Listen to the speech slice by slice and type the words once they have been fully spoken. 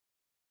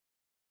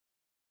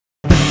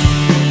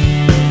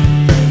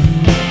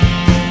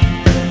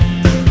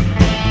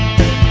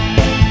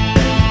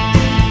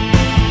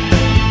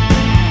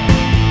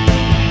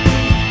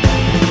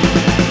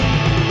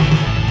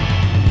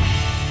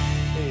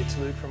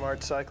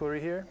Art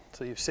Cyclery here.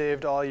 So you've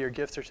saved all your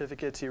gift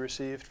certificates you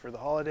received for the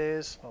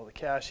holidays, all the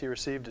cash you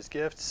received as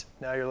gifts.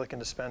 Now you're looking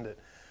to spend it.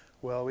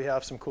 Well, we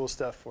have some cool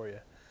stuff for you.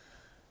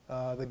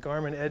 The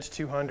Garmin Edge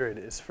 200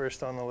 is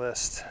first on the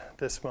list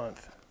this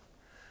month.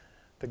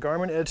 The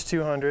Garmin Edge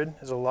 200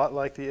 is a lot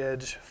like the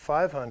Edge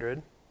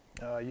 500.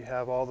 You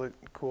have all the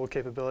cool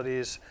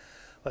capabilities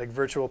like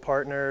virtual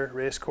partner,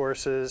 race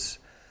courses.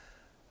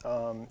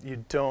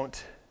 You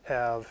don't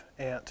have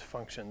ANT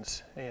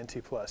functions, ANT+.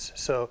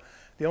 So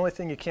the only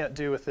thing you can't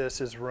do with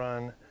this is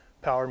run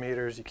power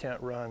meters. You can't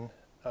run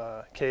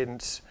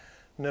cadence.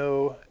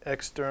 No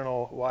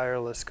external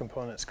wireless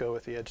components go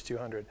with the Edge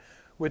 200,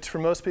 which for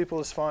most people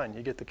is fine.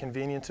 You get the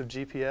convenience of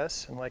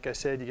GPS, and like I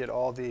said, you get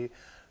all the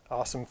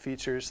awesome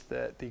features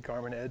that the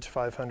Garmin Edge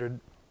 500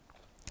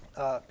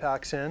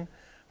 packs in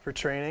for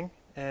training,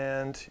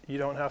 and you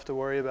don't have to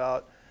worry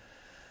about,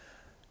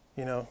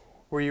 you know,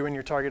 were you in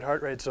your target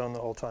heart rate zone the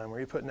whole time?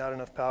 Were you putting out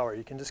enough power?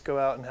 You can just go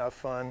out and have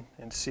fun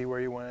and see where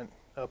you went,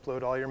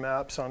 upload all your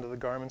maps onto the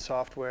Garmin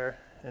software,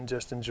 and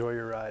just enjoy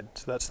your ride.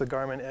 So that's the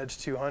Garmin Edge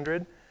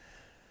 200.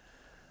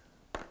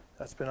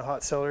 That's been a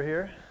hot seller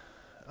here.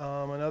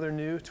 Another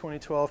new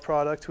 2012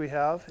 product we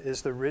have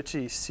is the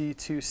Ritchey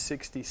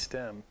C260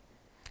 stem.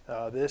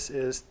 This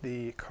is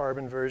the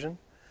carbon version.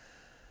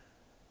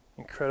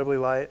 Incredibly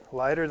light,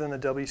 lighter than the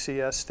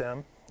WCS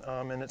stem.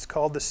 And it's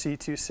called the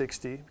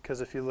C260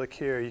 because if you look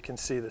here, you can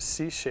see the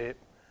C shape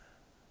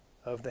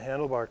of the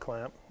handlebar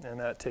clamp, and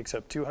that takes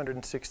up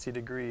 260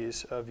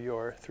 degrees of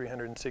your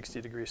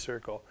 360-degree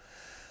circle.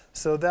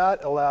 So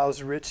that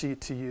allows Ritchey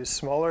to use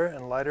smaller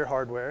and lighter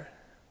hardware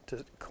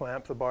to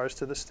clamp the bars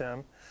to the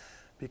stem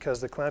because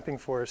the clamping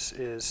force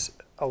is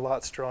a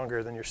lot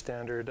stronger than your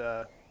standard,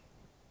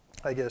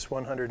 I guess,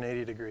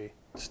 180-degree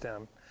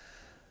stem.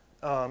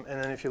 And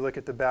then if you look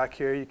at the back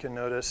here, you can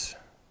notice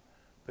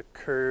the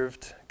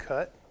curved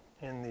cut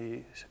in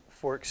the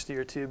fork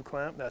steer tube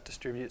clamp. That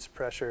distributes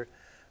pressure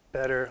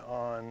better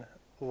on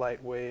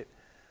lightweight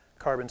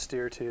carbon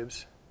steer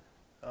tubes.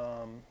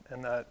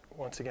 And that,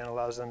 once again,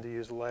 allows them to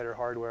use lighter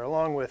hardware,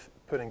 along with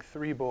putting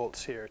 3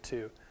 bolts here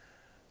to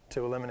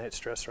eliminate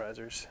stress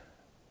risers.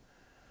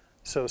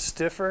 So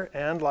stiffer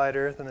and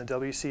lighter than the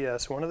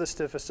WCS, one of the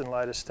stiffest and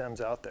lightest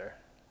stems out there.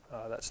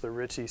 That's the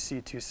Ritchey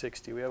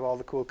C260. We have all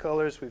the cool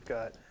colors. We've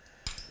got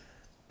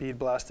bead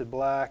blasted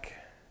black,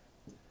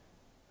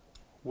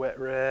 wet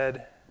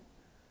red,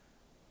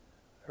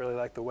 I really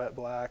like the wet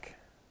black,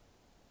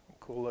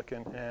 cool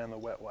looking, and the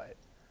wet white.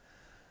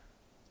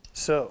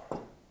 So,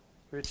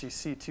 Ritchey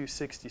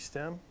C260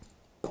 stem,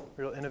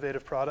 real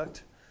innovative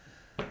product.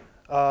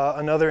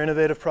 Another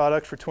innovative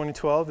product for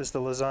 2012 is the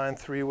Lezyne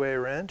 3-way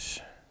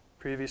wrench.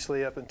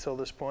 Previously, up until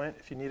this point,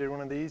 if you needed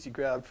one of these, you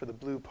grabbed for the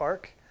blue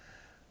Park.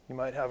 You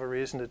might have a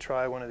reason to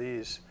try one of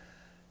these.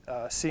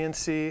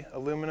 CNC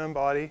aluminum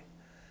body,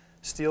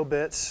 steel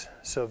bits,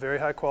 so very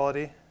high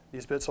quality.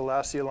 These bits will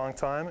last you a long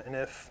time, and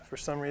if for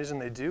some reason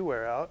they do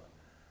wear out,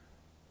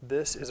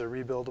 this is a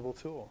rebuildable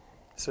tool.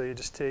 So you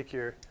just take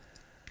your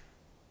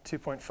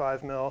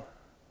 2.5 mil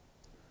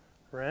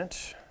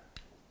wrench.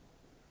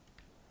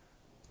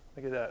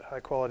 Look at that high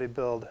quality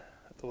build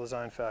at the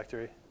Lezyne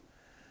factory.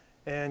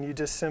 And you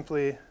just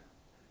simply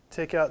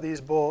take out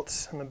these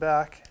bolts in the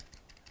back,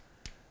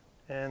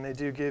 and they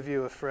do give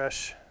you a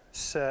fresh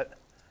set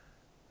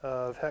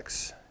of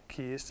hex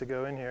keys to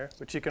go in here,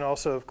 which you can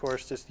also, of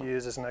course, just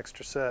use as an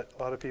extra set.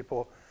 A lot of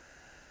people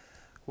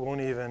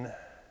won't even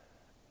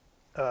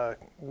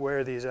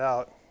wear these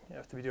out. You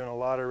have to be doing a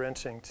lot of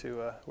wrenching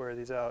to wear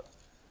these out.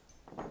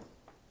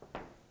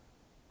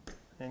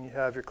 And you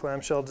have your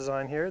clamshell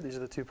design here. These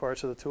are the 2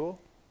 parts of the tool.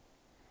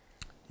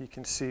 You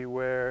can see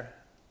where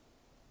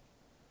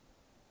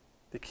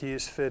the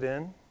keys fit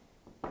in.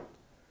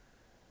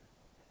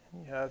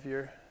 And you have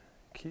your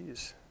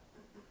keys.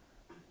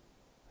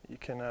 You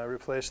can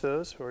replace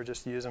those or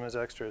just use them as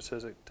extras,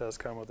 as it does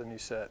come with a new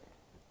set.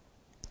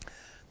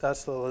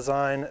 That's the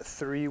Lezyne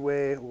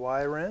 3-way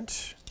Y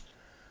wrench.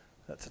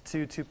 That's a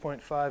 2,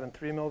 2.5, and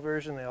 3 mil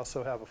version. They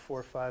also have a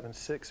 4, 5, and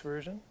 6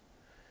 version.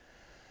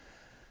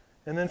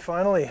 And then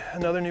finally,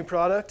 another new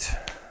product.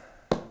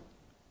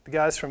 The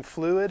guys from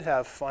Fluid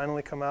have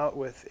finally come out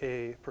with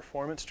a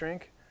performance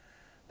drink.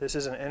 This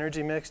is an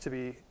energy mix to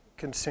be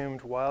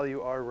consumed while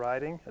you are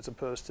riding, as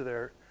opposed to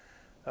their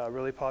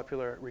really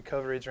popular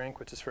recovery drink,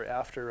 which is for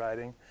after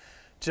riding.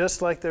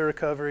 Just like their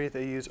recovery,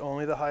 they use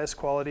only the highest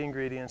quality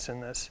ingredients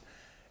in this,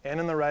 and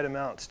in the right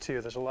amounts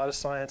too. There's a lot of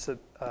science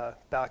that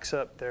backs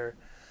up their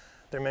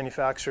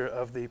manufacture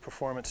of the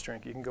performance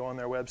drink. You can go on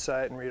their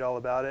website and read all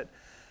about it.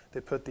 They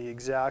put the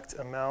exact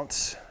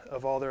amounts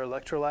of all their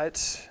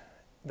electrolytes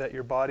that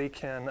your body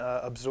can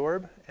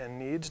absorb and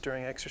needs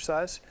during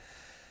exercise,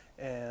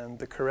 and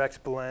the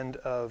correct blend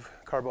of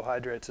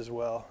carbohydrates as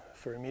well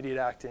for immediate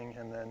acting,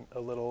 and then a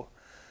little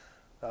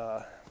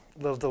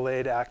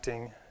delayed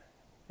acting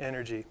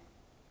energy.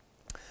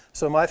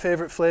 So my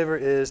favorite flavor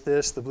is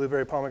this, the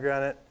blueberry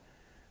pomegranate.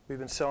 We've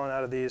been selling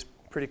out of these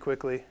pretty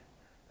quickly.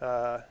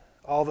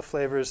 All the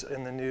flavors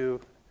in the new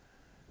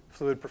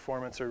fluid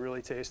performance are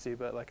really tasty,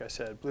 but like I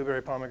said,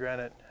 blueberry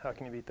pomegranate, how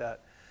can you beat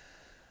that?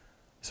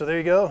 So there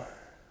you go.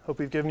 Hope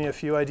we've given you a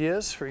few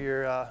ideas for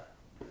your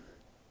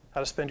how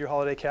to spend your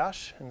holiday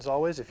cash. And as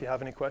always, if you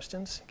have any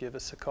questions, give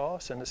us a call,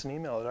 send us an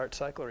email at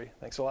Cyclery.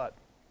 Thanks a lot.